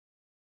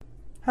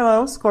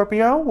Hello,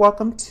 Scorpio.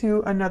 Welcome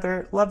to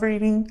another love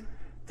reading.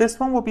 This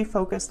one will be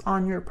focused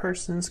on your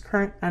person's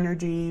current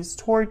energies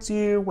towards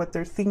you, what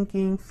they're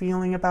thinking,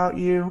 feeling about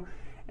you,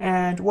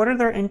 and what are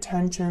their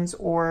intentions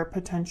or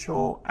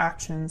potential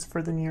actions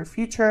for the near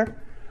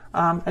future.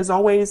 As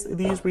always,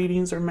 these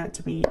readings are meant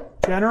to be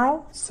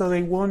general, so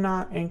they will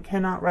not and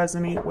cannot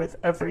resonate with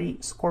every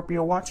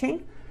Scorpio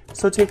watching.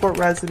 So take what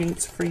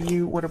resonates for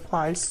you, what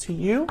applies to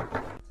you.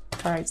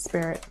 All right,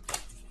 Spirit.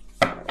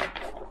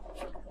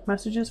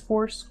 Messages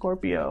for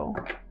Scorpio,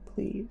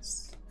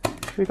 please.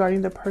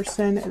 Regarding the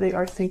person they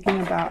are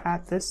thinking about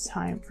at this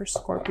time for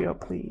Scorpio,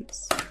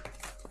 please.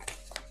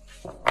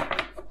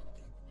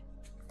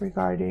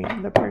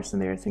 Regarding the person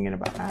they are thinking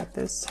about at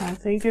this time.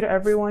 Thank you to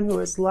everyone who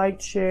has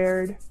liked,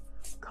 shared,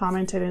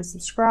 commented, and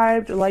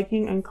subscribed.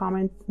 Liking,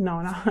 commenting,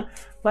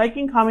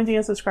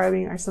 and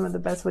subscribing are some of the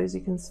best ways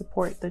you can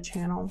support the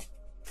channel.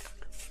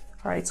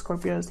 All right,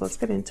 Scorpios, let's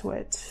get into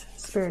it.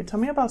 Spirit, tell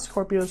me about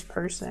Scorpio's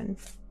person.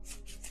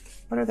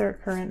 What are their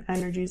current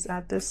energies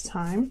at this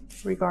time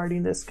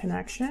regarding this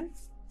connection?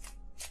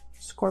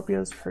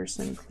 Scorpio's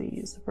person,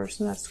 please. The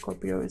person that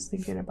Scorpio is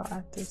thinking about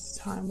at this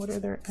time. What are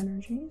their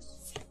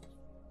energies?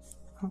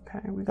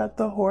 Okay, we got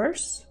the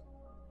horse.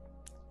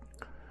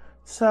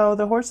 So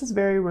the horse is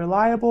very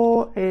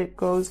reliable. It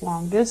goes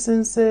long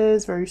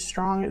distances, very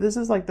strong. This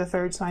is like the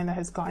third sign that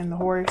has gotten the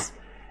horse.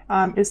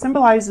 It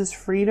symbolizes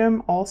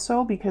freedom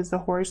also because the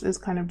horse is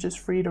kind of just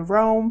free to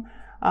roam.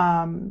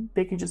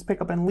 They can just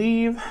pick up and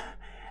leave.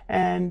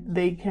 And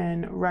they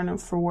can run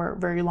for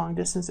very long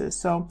distances.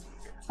 So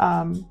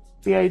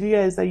the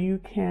idea is that you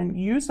can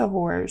use a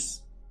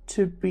horse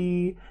to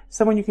be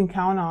someone you can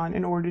count on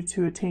in order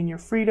to attain your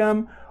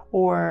freedom,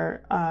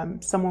 or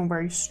someone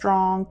very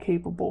strong,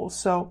 capable.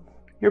 So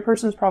your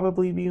person is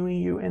probably viewing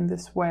you in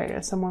this way,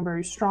 as someone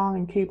very strong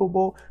and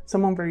capable,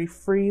 someone very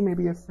free,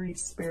 maybe a free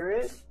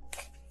spirit.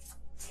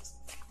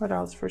 What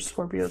else for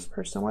Scorpio's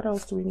person? What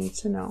else do we need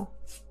to know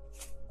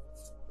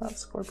about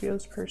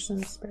Scorpio's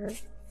person,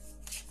 Spirit?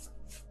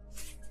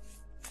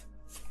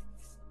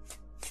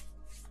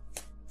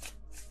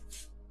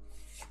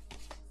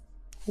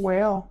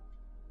 Whale.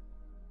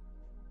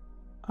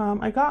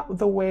 I got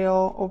the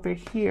whale over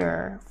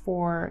here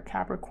for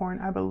Capricorn,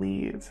 I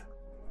believe.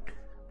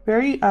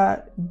 Very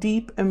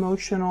deep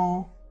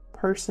emotional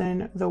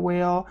person, the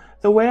whale.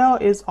 The whale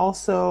is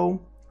also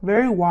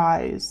very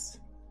wise.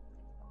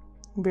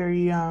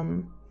 Very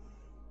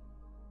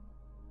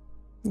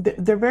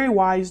they're very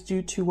wise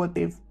due to what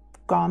they've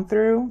gone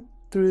through,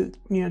 due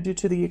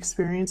to the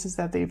experiences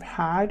that they've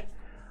had.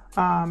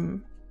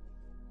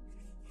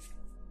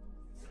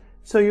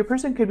 So your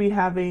person could be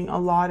having a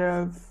lot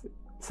of,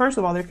 first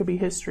of all, there could be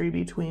history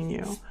between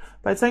you.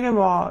 But second of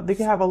all, they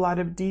could have a lot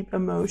of deep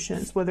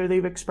emotions, whether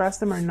they've expressed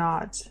them or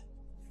not.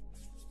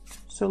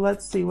 So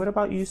let's see. What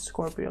about you,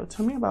 Scorpio?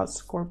 Tell me about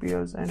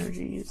Scorpio's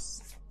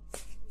energies.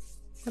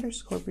 What are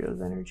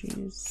Scorpio's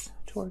energies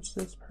towards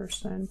this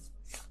person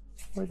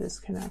or this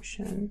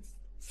connection?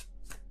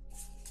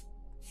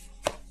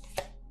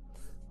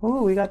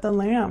 Oh, we got the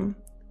Lamb.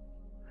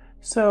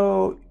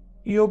 So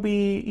you'll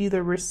be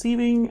either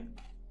receiving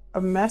a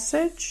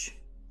message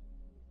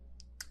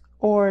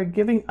or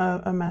giving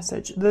a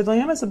message. The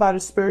Lamb is about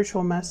a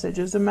spiritual message.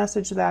 It's a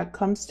message that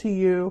comes to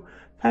you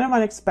kind of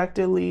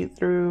unexpectedly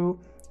through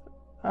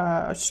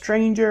a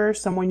stranger,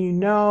 someone you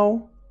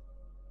know.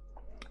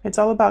 It's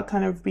all about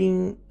kind of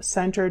being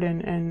centered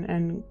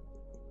and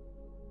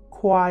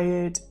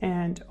quiet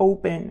and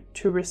open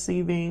to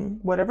receiving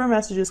whatever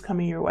message is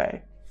coming your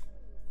way.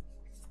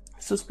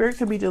 So Spirit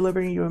could be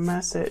delivering you a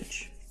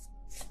message,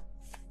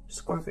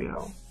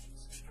 Scorpio.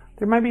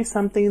 There might be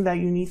something that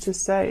you need to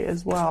say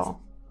as well.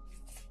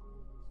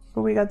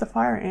 But we got the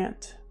fire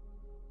ant.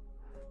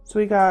 So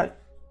we got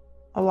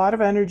a lot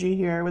of energy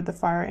here with the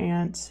fire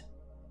ant.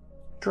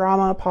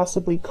 Drama,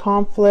 possibly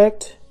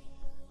conflict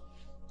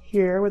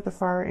here with the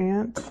fire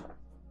ant.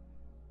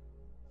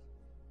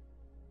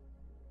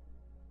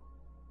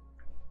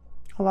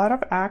 A lot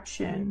of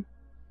action.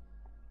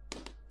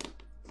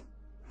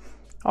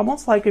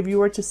 Almost like if you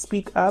were to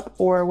speak up,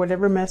 or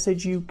whatever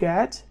message you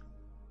get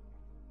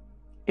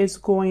is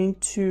going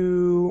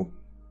to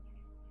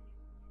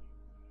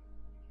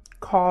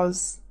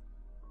cause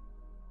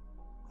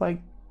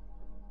like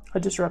a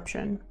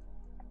disruption.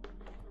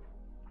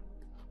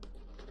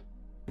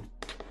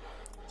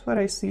 That's what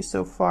I see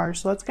so far.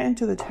 So let's get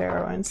into the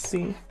tarot and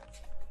see.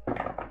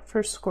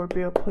 For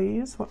Scorpio,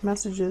 please, what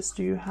messages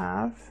do you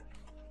have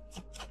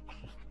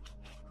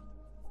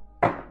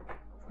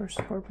for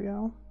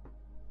Scorpio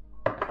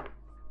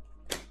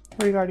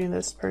regarding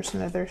this person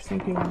that they're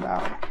thinking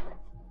about?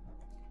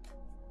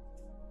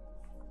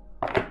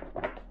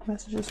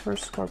 Messages for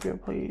Scorpio,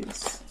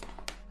 please.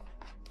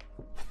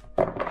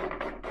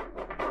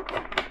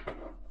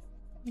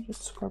 What does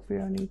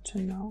Scorpio need to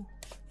know?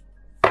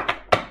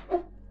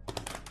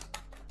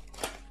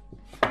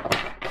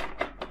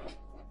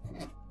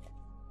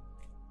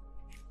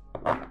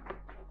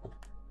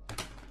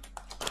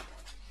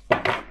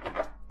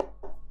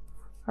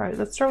 All right,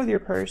 let's start with your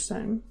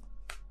person.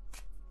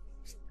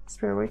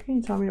 Spirit, what can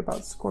you tell me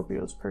about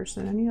Scorpio's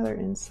person? Any other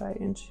insight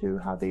into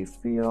how they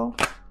feel,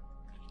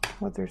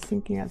 what they're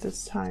thinking at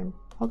this time?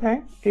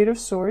 Okay, 8 of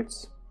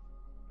Swords.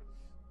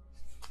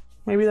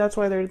 Maybe that's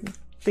why they're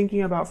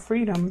thinking about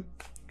freedom,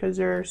 because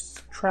they're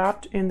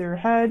trapped in their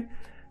head,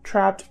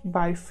 trapped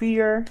by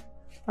fear,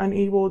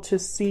 unable to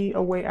see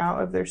a way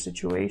out of their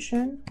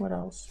situation. What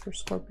else for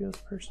Scorpio's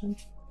person?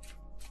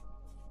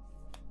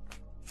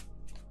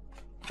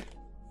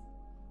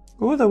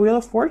 Ooh, the Wheel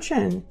of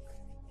Fortune.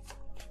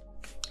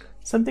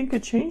 Something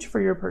could change for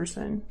your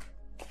person.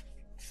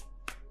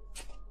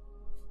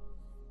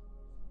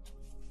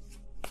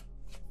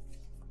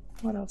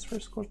 What else for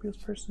Scorpio's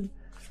person?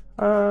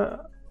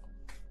 The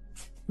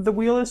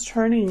wheel is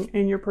turning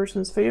in your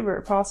person's favor,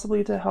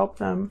 possibly to help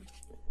them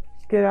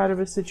get out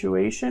of a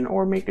situation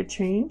or make a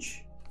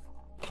change.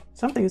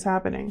 Something's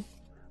happening.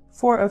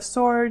 4 of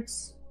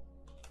Swords.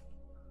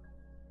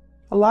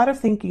 A lot of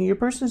thinking. Your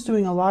person is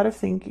doing a lot of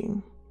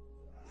thinking.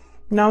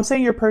 Now I'm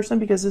saying your person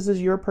because this is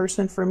your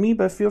person for me,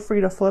 but feel free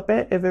to flip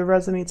it if it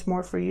resonates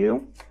more for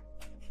you.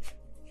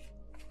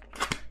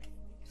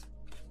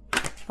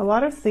 A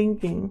lot of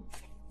thinking,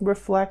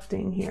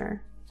 reflecting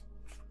here.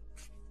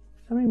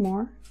 Tell me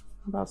more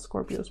about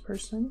Scorpio's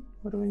person.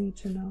 What do we need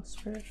to know,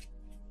 Spirit?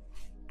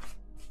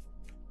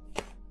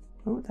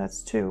 Oh,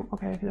 that's 2.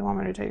 Okay, they want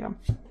me to take them.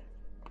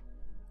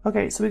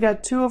 Okay, so we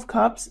got 2 of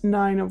Cups,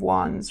 9 of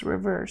Wands,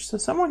 reversed. So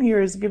someone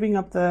here is giving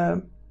up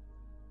the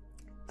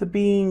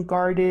being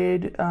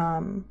guarded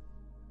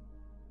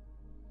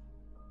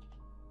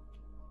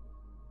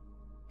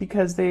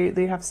because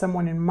they have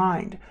someone in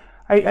mind.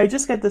 I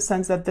just get the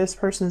sense that this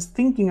person is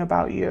thinking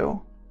about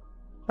you,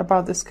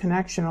 about this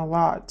connection a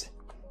lot.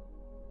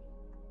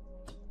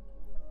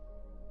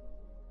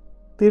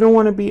 They don't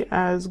want to be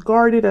as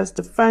guarded, as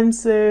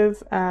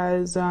defensive,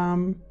 as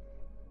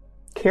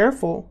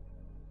careful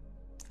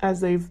as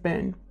they've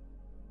been.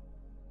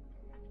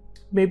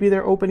 Maybe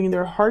they're opening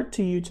their heart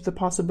to you, to the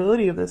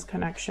possibility of this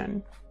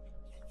connection.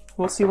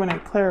 We'll see when I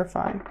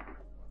clarify.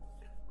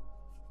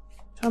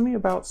 Tell me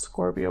about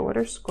Scorpio. What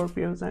are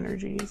Scorpio's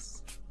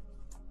energies?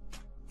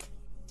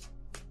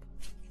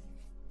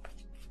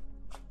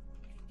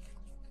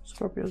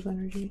 Scorpio's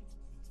energy.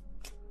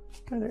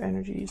 What are their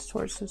energies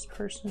towards this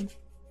person?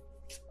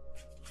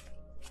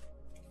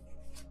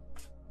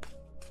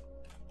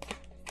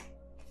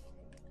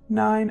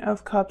 Nine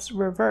of Cups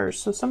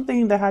reversed. So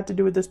something that had to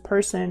do with this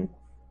person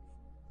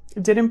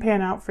didn't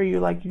pan out for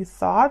you like you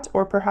thought,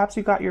 or perhaps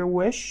you got your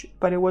wish,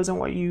 but it wasn't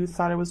what you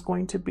thought it was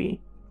going to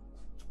be.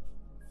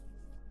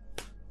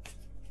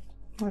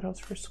 What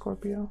else for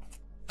Scorpio?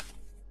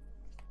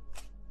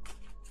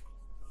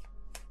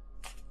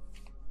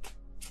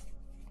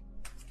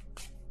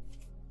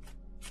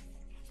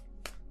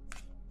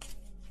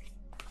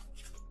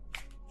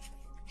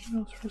 What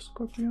else for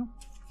Scorpio?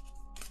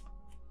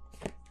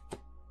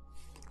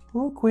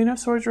 Oh, Queen of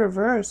Swords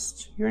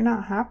reversed. You're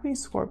not happy,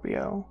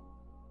 Scorpio.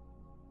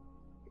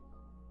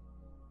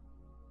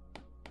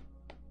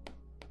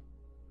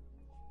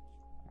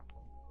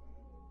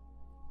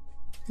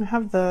 I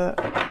have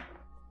the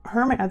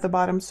Hermit at the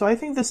bottom. So I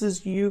think this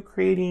is you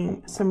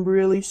creating some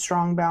really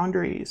strong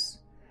boundaries.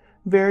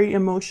 Very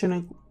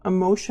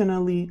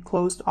emotionally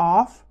closed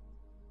off.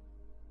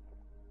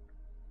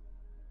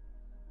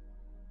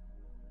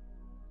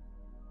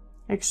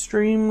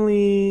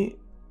 Extremely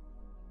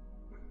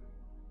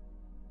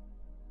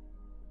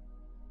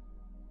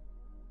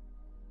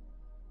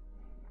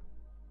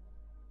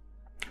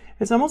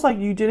it's almost like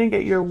you didn't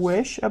get your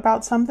wish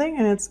about something,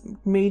 and it's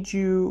made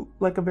you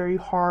like a very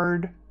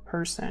hard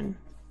person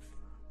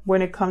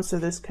when it comes to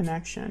this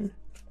connection.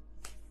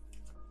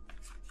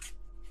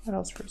 What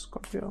else for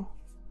Scorpio?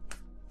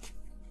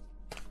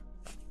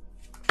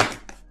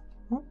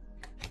 Oh.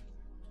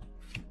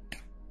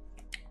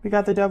 We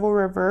got the Devil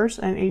reverse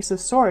and Ace of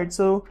Swords.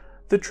 So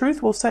the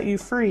truth will set you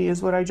free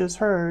is what I just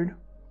heard.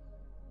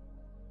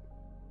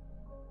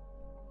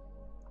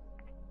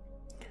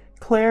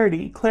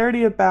 Clarity.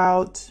 Clarity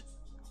about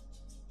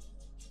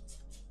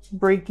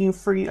breaking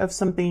free of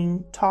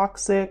something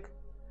toxic,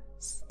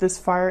 this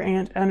fire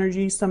ant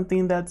energy,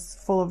 something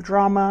that's full of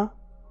drama,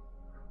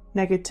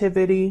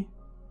 negativity,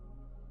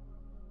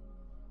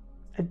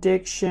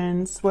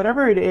 addictions,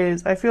 whatever it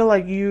is. I feel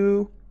like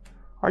you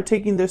are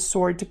taking this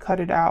sword to cut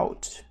it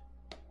out.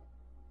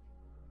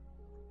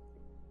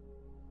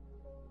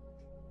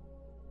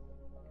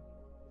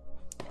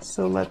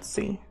 So let's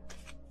see.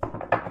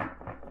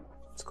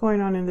 What's going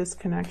on in this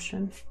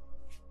connection?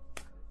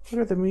 What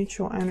are the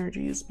mutual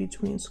energies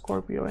between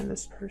Scorpio and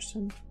this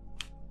person?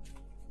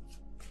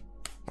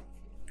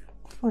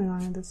 What's going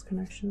on in this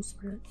connection,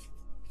 Spirit?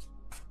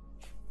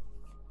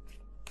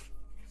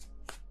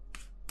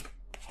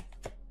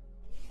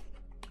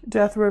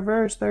 Death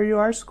reversed. There you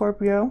are,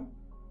 Scorpio.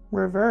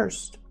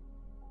 Reversed.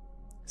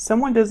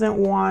 Someone doesn't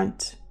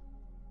want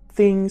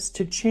things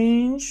to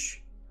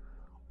change,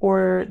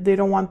 or they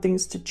don't want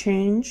things to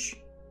change.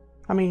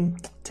 I mean,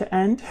 to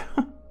end.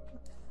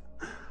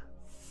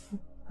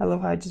 I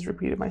love how I just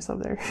repeated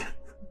myself there.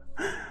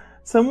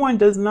 Someone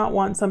does not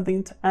want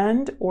something to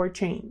end or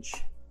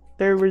change.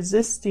 They're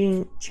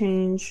resisting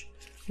change,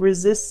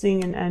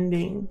 resisting an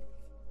ending.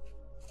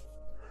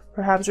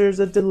 Perhaps there's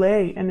a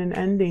delay in an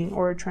ending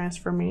or a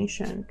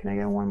transformation. Can I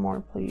get one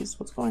more, please?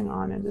 What's going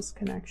on in this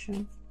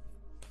connection?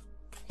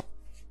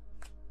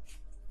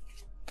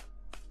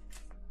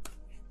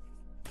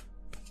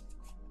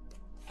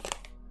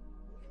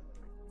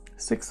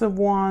 Six of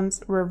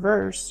Wands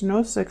reversed,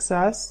 no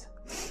success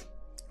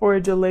or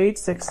a delayed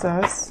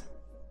success,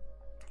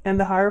 and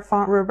the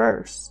Hierophant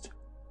reversed.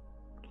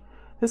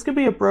 This could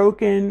be a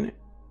broken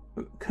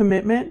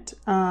commitment.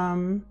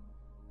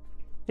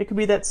 It could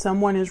be that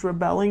someone is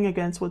rebelling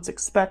against what's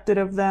expected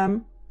of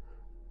them.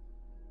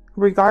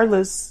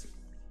 Regardless,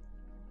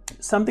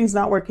 something's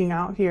not working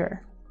out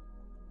here.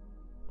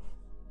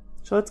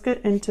 So let's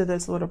get into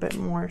this a little bit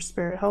more.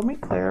 Spirit, help me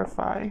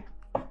clarify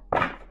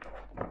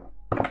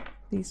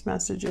these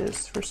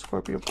messages for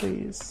Scorpio,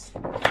 please.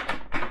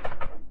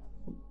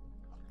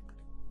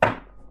 Help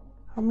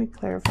me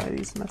clarify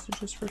these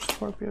messages for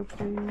Scorpio,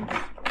 please.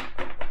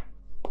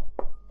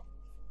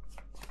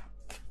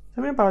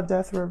 Tell me about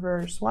death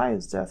reverse. Why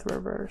is death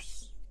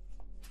reverse?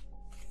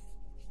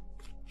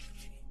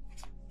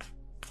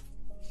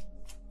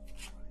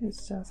 Why is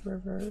death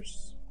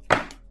reverse?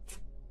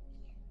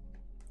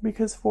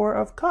 Because Four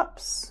of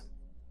Cups.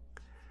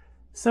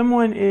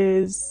 Someone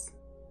is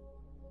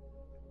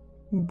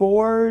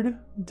bored,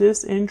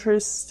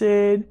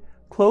 disinterested,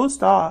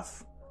 closed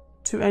off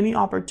to any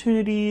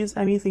opportunities,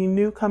 anything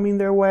new coming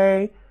their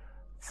way,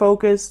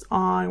 focused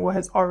on what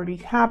has already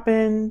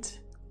happened.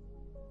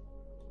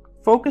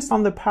 Focus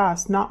on the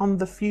past, not on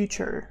the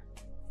future.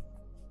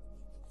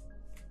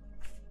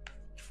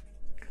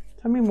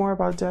 Tell me more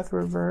about death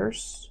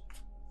reverse.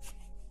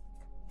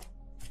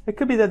 It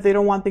could be that they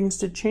don't want things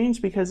to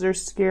change because they're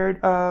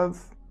scared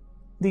of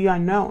the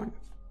unknown,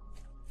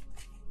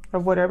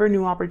 of whatever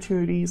new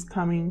opportunity is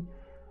coming.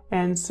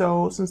 And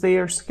so since they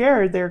are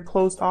scared, they're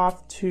closed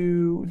off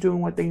to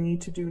doing what they need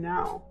to do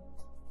now.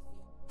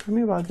 Tell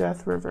me about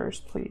death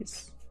reverse,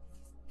 please.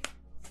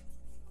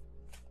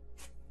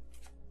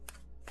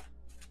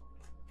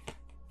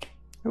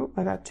 Oh,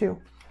 I got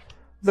two.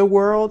 The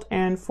World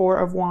and Four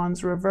of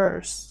Wands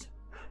reversed.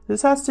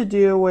 This has to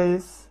do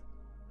with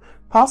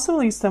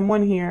possibly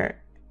someone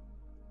here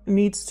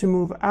needs to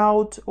move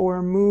out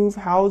or move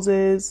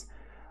houses.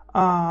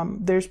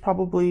 There's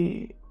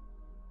probably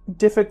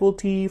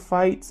difficulty,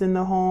 fights in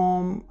the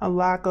home, a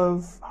lack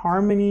of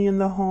harmony in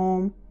the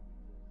home,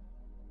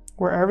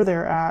 wherever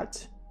they're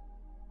at.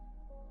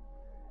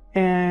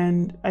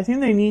 And I think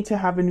they need to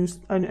have a new,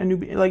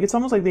 like, it's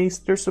almost like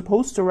they're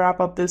supposed to wrap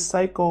up this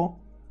cycle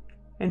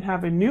and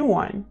have a new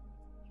one.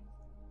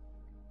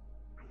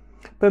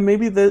 But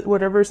maybe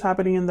whatever's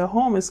happening in the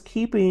home is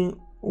keeping,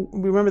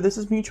 remember this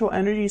is mutual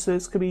energy, so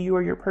this could be you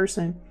or your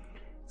person.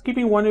 It's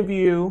keeping one of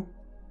you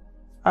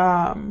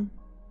from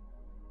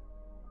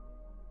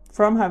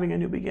having a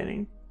new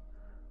beginning,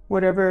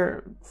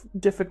 whatever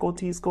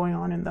difficulties going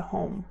on in the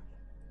home.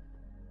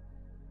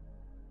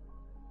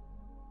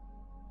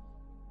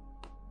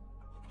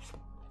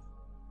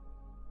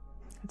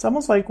 It's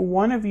almost like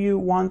one of you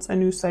wants a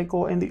new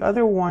cycle and the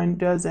other one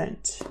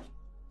doesn't.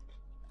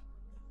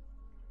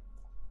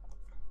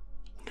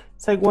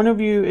 It's like one of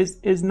you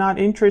is not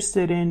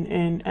interested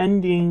in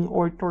ending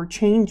or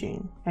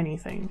changing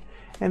anything,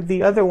 and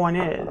the other one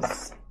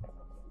is.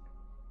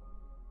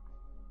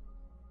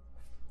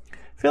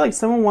 I feel like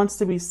someone wants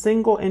to be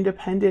single,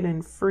 independent,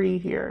 and free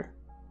here.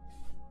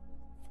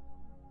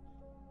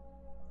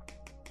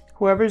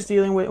 Whoever's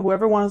dealing with,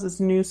 whoever wants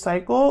this new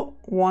cycle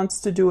wants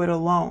to do it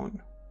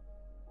alone.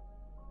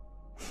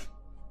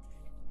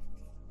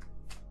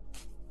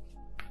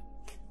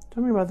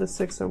 Tell me about the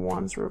Six of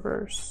Wands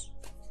reverse.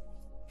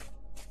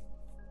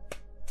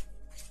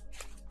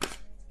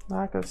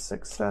 Lack of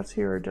success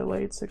here or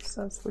delayed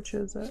success, which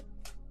is it?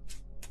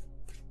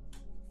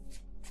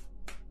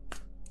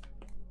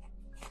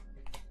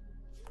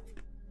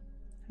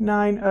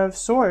 Nine of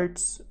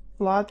Swords.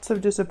 Lots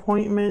of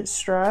disappointment,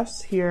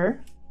 stress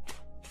here.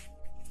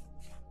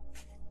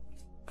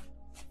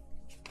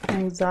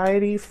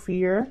 Anxiety,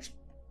 fear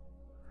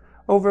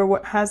over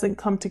what hasn't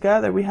come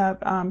together. We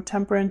have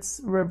Temperance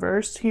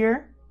reversed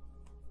here.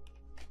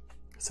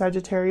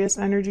 Sagittarius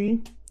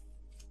energy.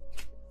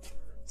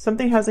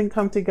 Something hasn't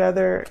come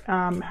together,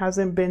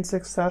 hasn't been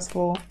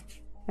successful,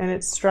 and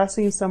it's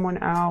stressing someone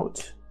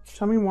out.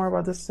 Tell me more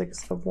about the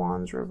Six of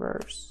Wands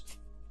reverse.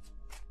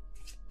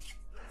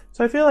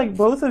 So I feel like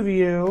both of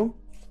you,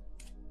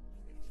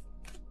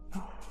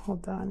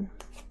 hold on.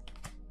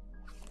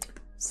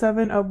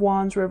 Seven of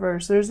Wands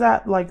reverse. There's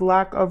that like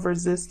lack of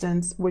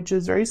resistance, which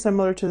is very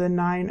similar to the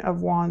Nine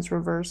of Wands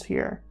reverse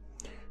here.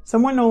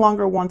 Someone no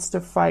longer wants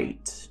to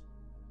fight.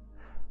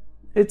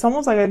 It's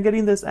almost like I'm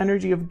getting this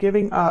energy of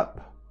giving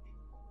up,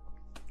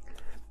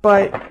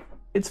 but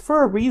it's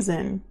for a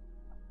reason.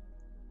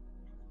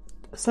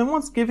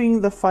 Someone's giving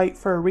the fight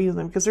for a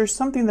reason because there's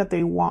something that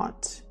they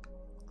want.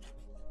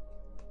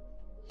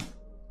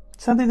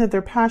 Something that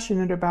they're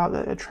passionate about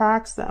that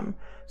attracts them.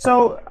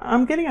 So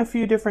I'm getting a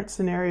few different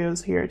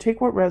scenarios here.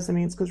 Take what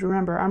resonates, because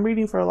remember, I'm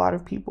reading for a lot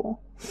of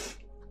people.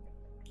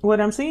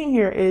 What I'm seeing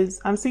here is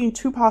I'm seeing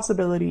two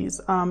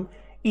possibilities.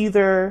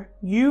 Either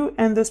you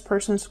and this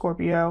person,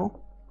 Scorpio,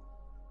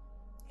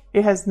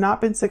 it has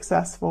not been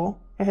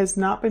successful. It has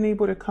not been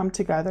able to come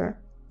together.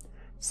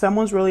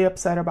 Someone's really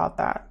upset about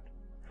that.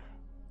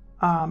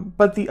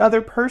 But the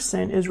other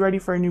person is ready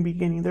for a new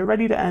beginning. They're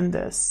ready to end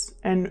this.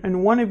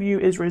 And one of you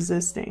is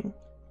resisting.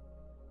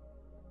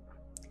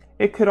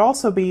 It could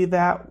also be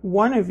that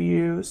one of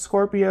you,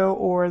 Scorpio,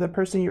 or the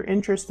person you're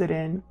interested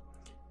in,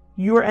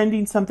 you're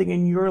ending something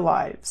in your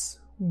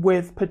lives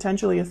with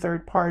potentially a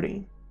third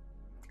party.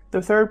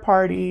 The third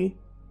party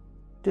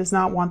does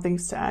not want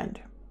things to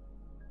end.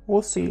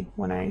 We'll see.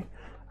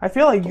 I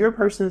feel like your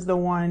person is the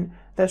one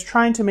that's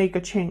trying to make a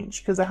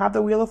change, because I have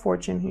the Wheel of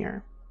Fortune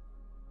here.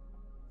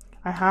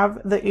 I have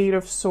the Eight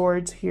of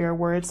Swords here,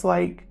 where it's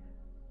like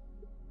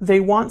they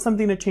want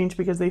something to change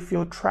because they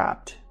feel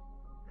trapped.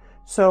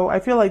 So I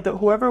feel like that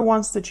whoever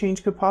wants to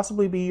change could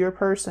possibly be your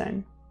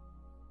person.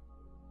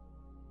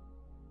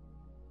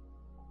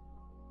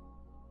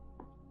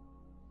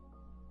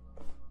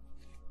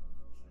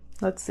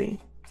 Let's see.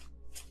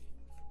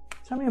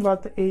 Tell me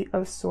about the Eight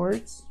of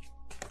Swords.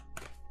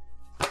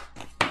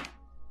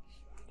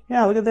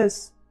 Yeah, look at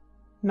this.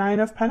 Nine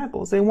of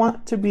Pentacles. They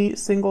want to be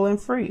single and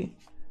free.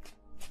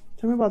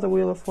 Tell me about the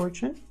Wheel of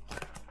Fortune.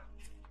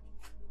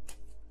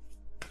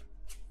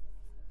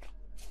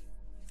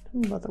 Tell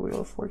me about the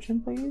Wheel of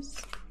Fortune,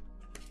 please.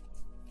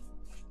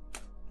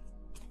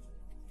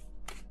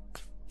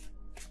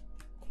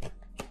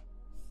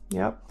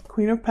 Yep,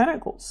 Queen of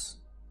Pentacles.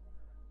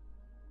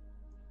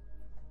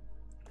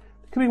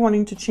 They could be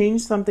wanting to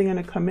change something in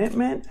a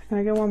commitment. Can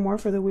I get one more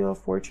for the Wheel of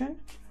Fortune?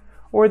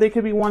 Or they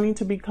could be wanting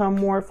to become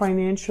more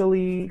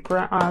financially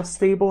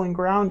stable and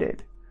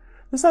grounded.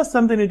 This has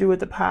something to do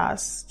with the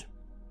past.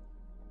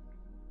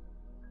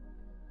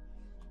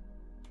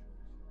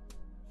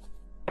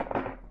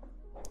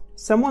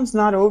 Someone's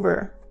not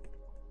over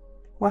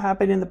what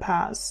happened in the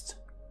past.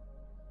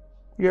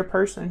 Your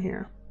person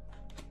here.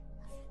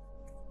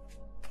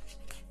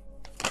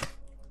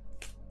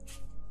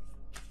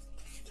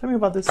 Tell me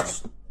about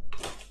this.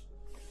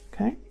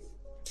 Okay.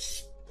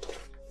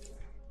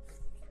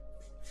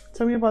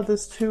 Tell me about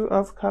this Two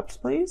of Cups,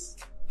 please.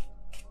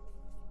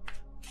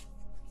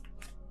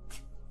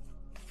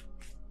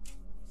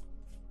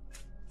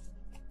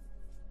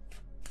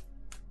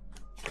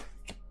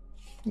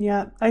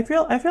 Yeah, I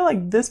feel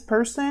like this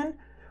person,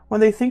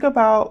 when they think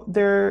about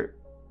their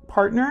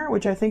partner,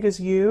 which I think is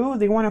you,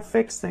 they want to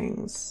fix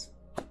things.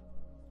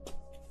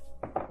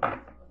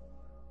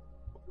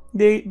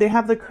 They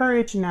have the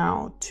courage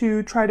now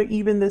to try to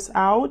even this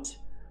out,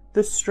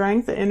 the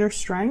strength, the inner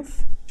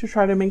strength, to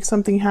try to make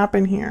something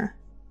happen here.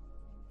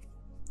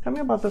 Tell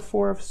me about the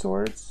Four of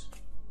Swords.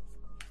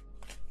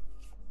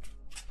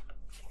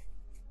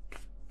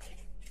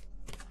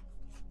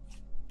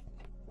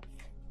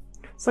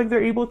 It's like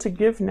they're able to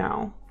give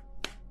now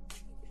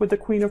with the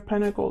Queen of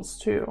Pentacles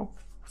too.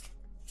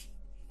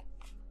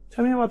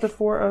 Tell me about the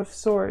Four of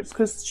Swords,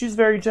 because she's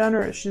very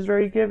generous. She's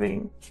very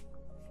giving.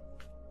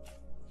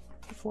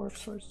 What's the Four of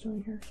Swords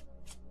doing here?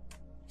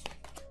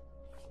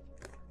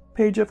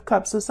 Page of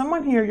Cups. So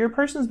someone here, your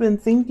person's been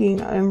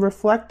thinking and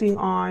reflecting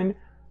on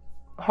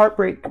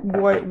heartbreak,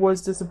 what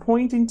was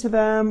disappointing to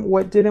them,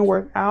 what didn't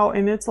work out,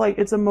 and it's like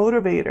it's a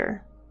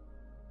motivator.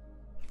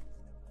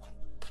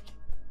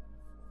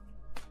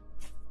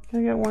 Can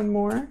I get one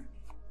more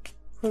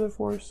for the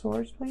Four of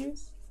Swords,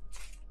 please?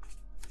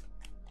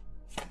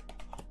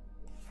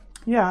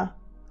 Yeah,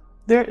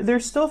 they're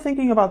still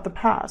thinking about the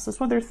past. That's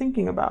what they're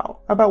thinking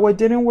about what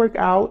didn't work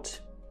out.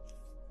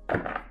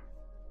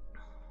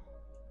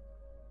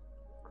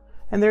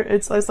 And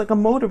it's like a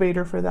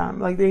motivator for them.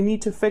 Like they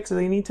need to fix it.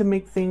 They need to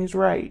make things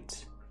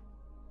right.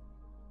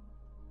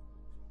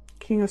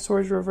 King of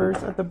Swords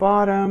reversed at the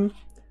bottom.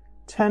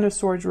 Ten of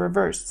Swords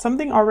reversed.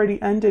 Something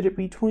already ended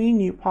between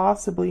you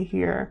possibly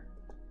here.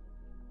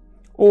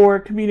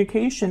 Or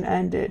communication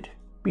ended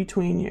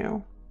between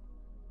you.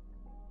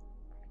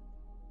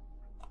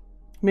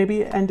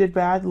 Maybe it ended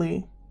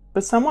badly.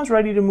 But someone's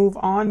ready to move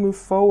on, move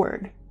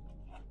forward.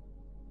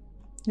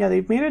 Yeah,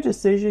 they've made a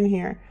decision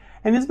here.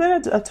 And it's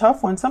been a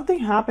tough one. Something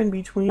happened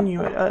between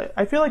you.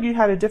 I feel like you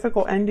had a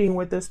difficult ending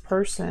with this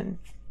person.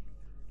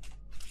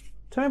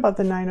 Tell me about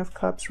the Nine of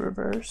Cups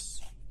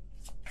reverse.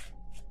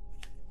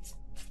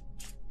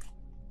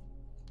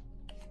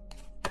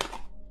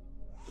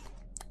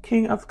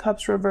 King of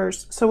Cups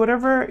reverse. So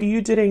whatever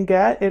you didn't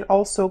get, it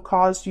also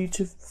caused you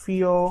to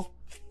feel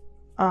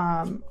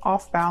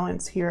off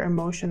balance here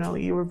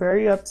emotionally. You were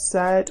very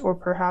upset or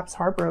perhaps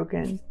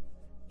heartbroken.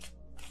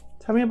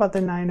 Tell me about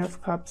the Nine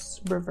of Cups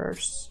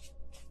reverse.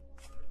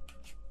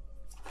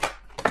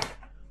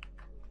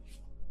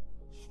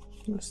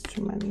 That's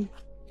too many.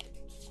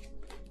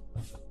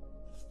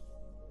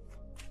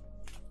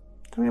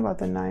 Tell me about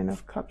the Nine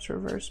of Cups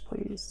reverse,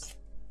 please.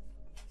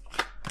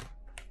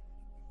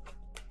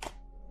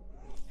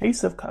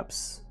 Ace of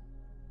Cups.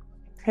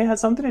 Okay, it has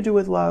something to do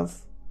with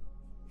love.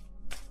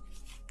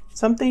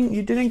 Something,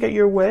 you didn't get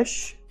your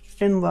wish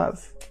in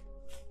love.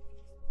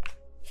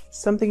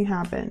 Something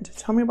happened.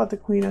 Tell me about the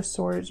Queen of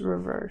Swords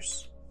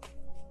reverse.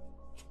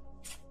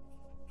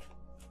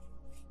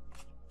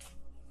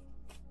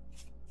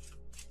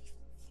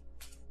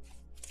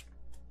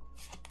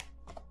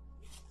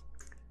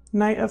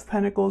 Knight of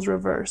Pentacles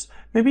reverse.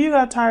 Maybe you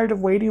got tired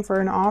of waiting for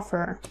an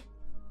offer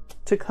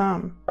to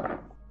come.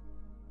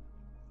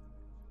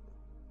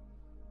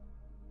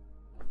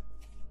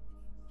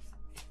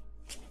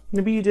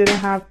 Maybe you didn't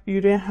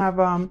have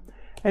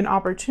an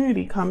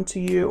opportunity come to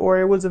you, or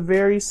it was a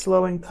very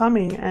slow in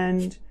coming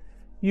and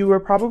you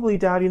were probably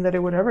doubting that it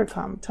would ever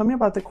come. Tell me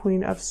about the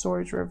Queen of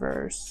Swords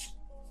reverse.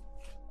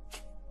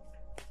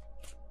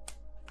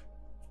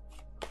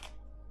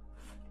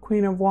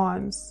 Queen of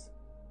Wands.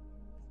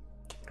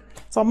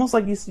 It's almost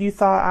like you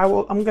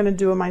thought, I'm going to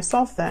do it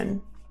myself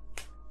then.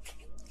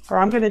 Or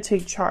I'm going to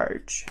take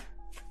charge.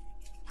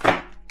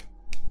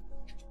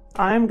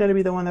 I'm going to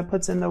be the one that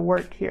puts in the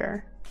work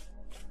here.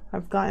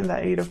 I've gotten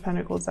that Eight of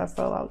Pentacles that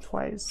fell out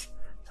twice.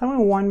 Tell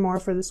me one more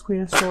for this Queen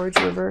of Swords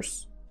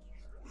reverse.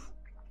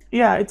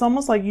 Yeah, it's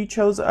almost like you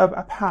chose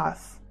a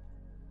path.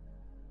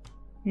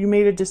 You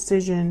made a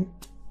decision.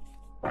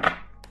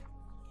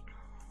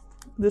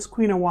 This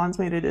Queen of Wands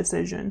made a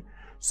decision.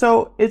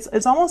 So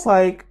it's almost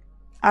like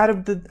out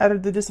of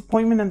the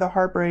disappointment and the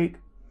heartbreak,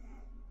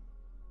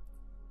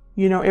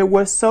 you know, it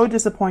was so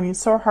disappointing,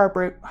 so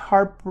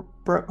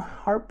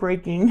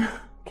heartbreaking.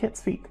 Can't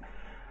speak.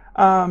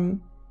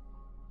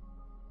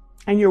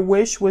 And your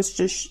wish was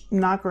just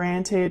not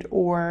granted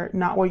or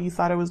not what you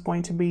thought it was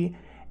going to be.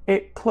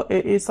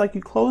 It's like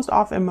you closed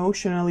off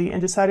emotionally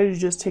and decided to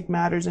just take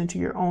matters into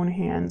your own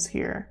hands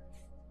here.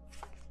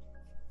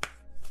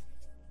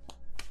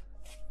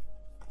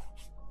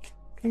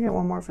 Can I get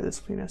one more for this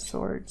Queen of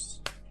Swords?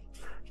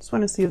 Just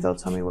want to see if they'll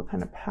tell me what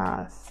kind of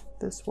path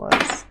this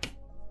was.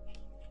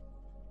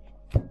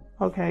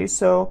 Okay,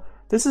 so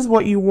this is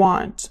what you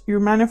want.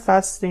 You're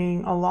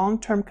manifesting a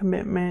long-term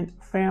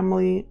commitment,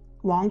 family,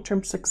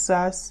 long-term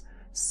success,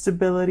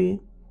 stability.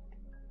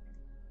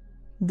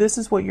 This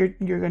is what you're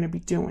going to be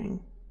doing.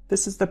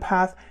 This is the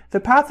path.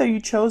 The path that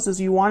you chose is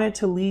you wanted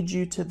to lead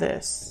you to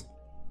this.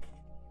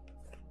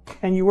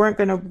 And you weren't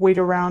going to wait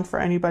around for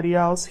anybody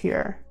else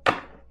here.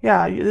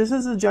 Yeah, this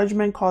is a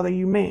judgment call that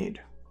you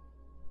made.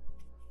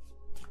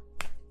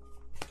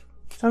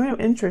 Tell me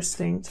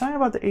interesting. Tell me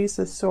about the Ace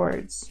of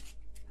Swords.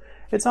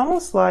 It's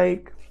almost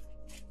like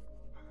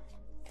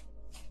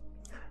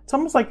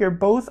you're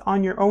both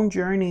on your own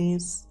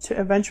journeys to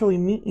eventually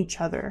meet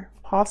each other,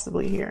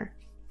 possibly here.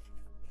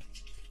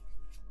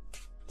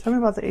 Tell me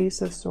about the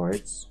Ace of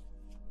Swords.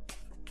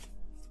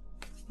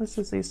 What's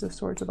this Ace of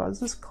Swords about? Is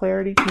this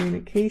clarity,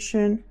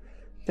 communication?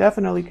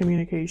 Definitely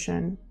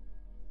communication.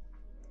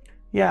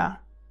 Yeah.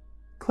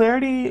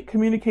 Clarity,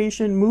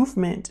 communication,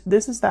 movement.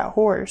 This is that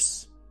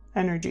horse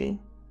energy.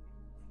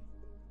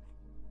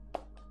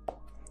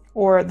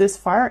 Or this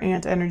fire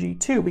ant energy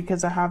too,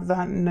 because I have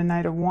the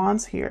Knight of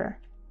Wands here.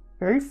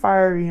 Very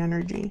fiery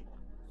energy.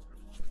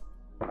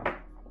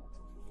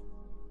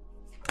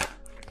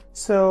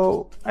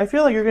 So I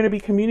feel like you're going to be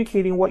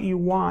communicating what you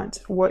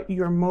want, what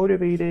you're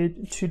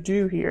motivated to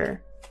do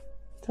here.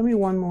 Tell me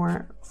one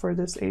more for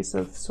this Ace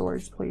of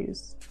Swords,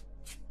 please.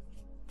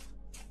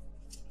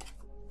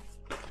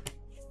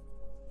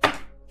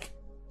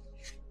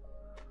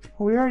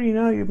 We already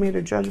know you've made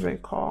a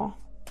judgment call.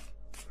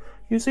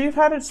 You've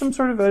had some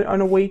sort of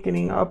an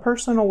awakening, a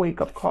personal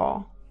wake-up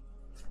call.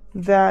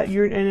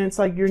 And it's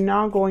like you're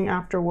now going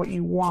after what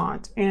you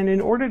want. And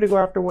in order to go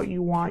after what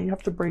you want, you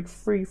have to break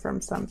free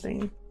from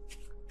something.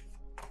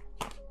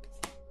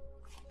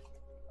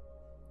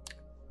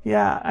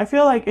 Yeah, I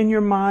feel like in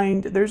your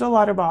mind, there's a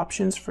lot of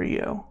options for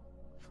you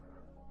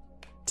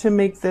to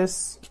make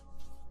this,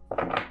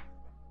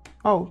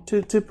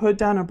 to put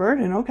down a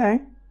burden. Okay.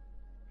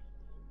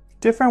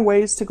 Different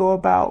ways to go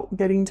about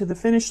getting to the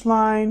finish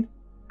line,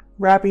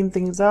 wrapping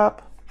things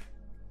up.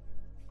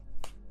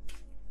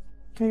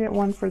 Can I get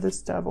one for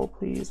this Devil,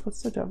 please?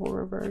 What's the Devil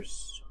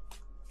reverse?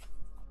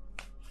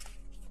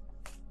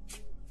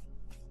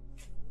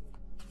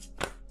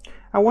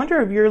 I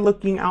wonder if you're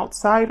looking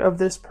outside of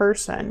this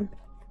person.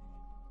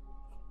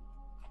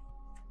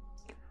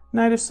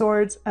 Knight of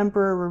Swords,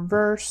 Emperor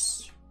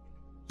reverse.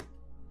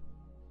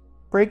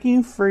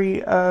 Breaking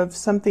free of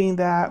something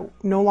that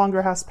no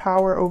longer has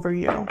power over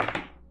you.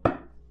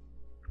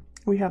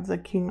 We have the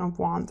King of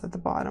Wands at the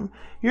bottom.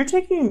 You're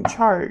taking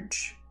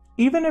charge.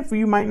 Even if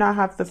you might not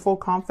have the full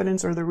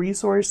confidence or the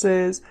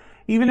resources,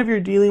 even if you're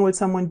dealing with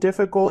someone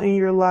difficult in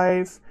your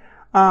life,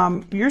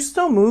 you're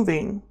still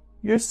moving.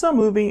 You're still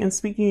moving and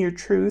speaking your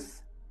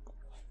truth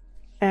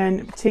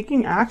and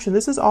taking action.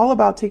 This is all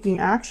about taking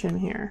action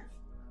here.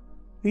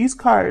 These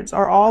cards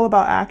are all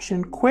about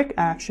action, quick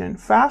action,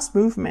 fast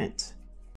movement.